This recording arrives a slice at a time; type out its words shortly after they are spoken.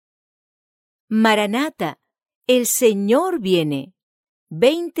Maranata, el Señor viene.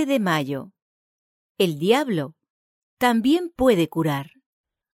 20 de mayo. El diablo también puede curar.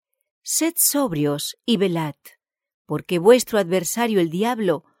 Sed sobrios y velad, porque vuestro adversario el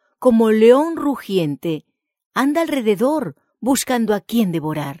diablo, como león rugiente, anda alrededor buscando a quien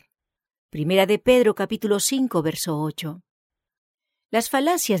devorar. Primera de Pedro, capítulo 5, verso 8. Las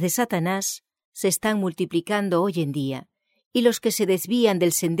falacias de Satanás se están multiplicando hoy en día, y los que se desvían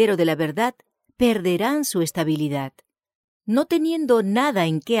del sendero de la verdad perderán su estabilidad. No teniendo nada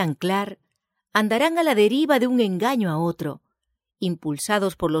en qué anclar, andarán a la deriva de un engaño a otro,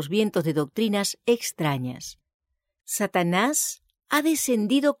 impulsados por los vientos de doctrinas extrañas. Satanás ha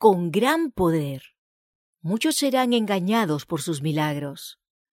descendido con gran poder. Muchos serán engañados por sus milagros.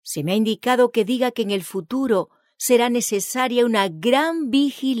 Se me ha indicado que diga que en el futuro será necesaria una gran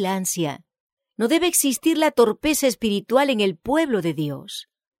vigilancia. No debe existir la torpeza espiritual en el pueblo de Dios.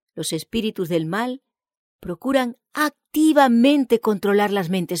 Los espíritus del mal procuran activamente controlar las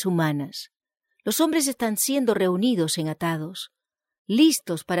mentes humanas. Los hombres están siendo reunidos en atados,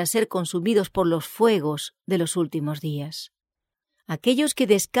 listos para ser consumidos por los fuegos de los últimos días. Aquellos que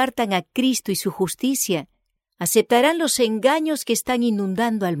descartan a Cristo y su justicia aceptarán los engaños que están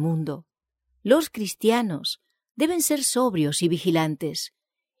inundando al mundo. Los cristianos deben ser sobrios y vigilantes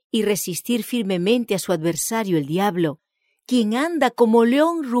y resistir firmemente a su adversario el diablo, quien anda como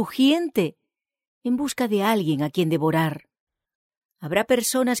león rugiente en busca de alguien a quien devorar. Habrá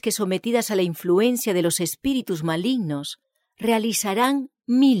personas que, sometidas a la influencia de los espíritus malignos, realizarán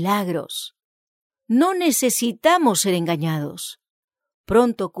milagros. No necesitamos ser engañados.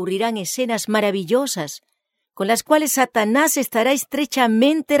 Pronto ocurrirán escenas maravillosas con las cuales Satanás estará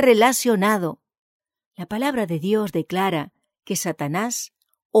estrechamente relacionado. La palabra de Dios declara que Satanás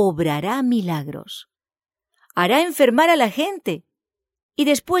obrará milagros. Hará enfermar a la gente y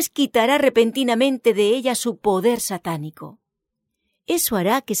después quitará repentinamente de ella su poder satánico. Eso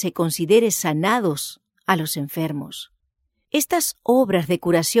hará que se considere sanados a los enfermos. Estas obras de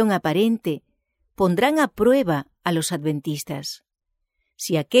curación aparente pondrán a prueba a los adventistas.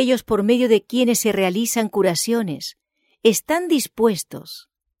 Si aquellos por medio de quienes se realizan curaciones están dispuestos,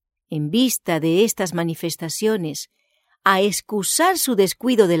 en vista de estas manifestaciones, a excusar su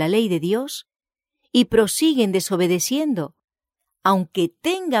descuido de la ley de Dios y prosiguen desobedeciendo, aunque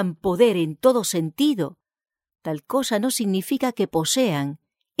tengan poder en todo sentido, tal cosa no significa que posean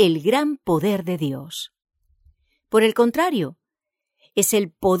el gran poder de Dios. Por el contrario, es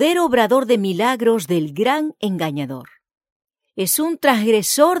el poder obrador de milagros del gran engañador. Es un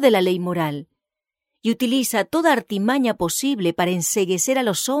transgresor de la ley moral y utiliza toda artimaña posible para enceguecer a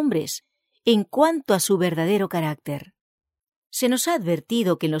los hombres en cuanto a su verdadero carácter. Se nos ha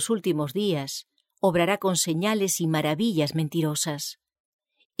advertido que en los últimos días obrará con señales y maravillas mentirosas,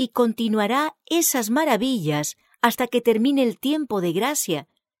 y continuará esas maravillas hasta que termine el tiempo de gracia,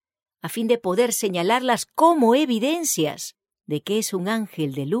 a fin de poder señalarlas como evidencias de que es un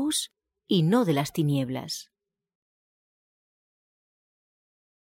ángel de luz y no de las tinieblas.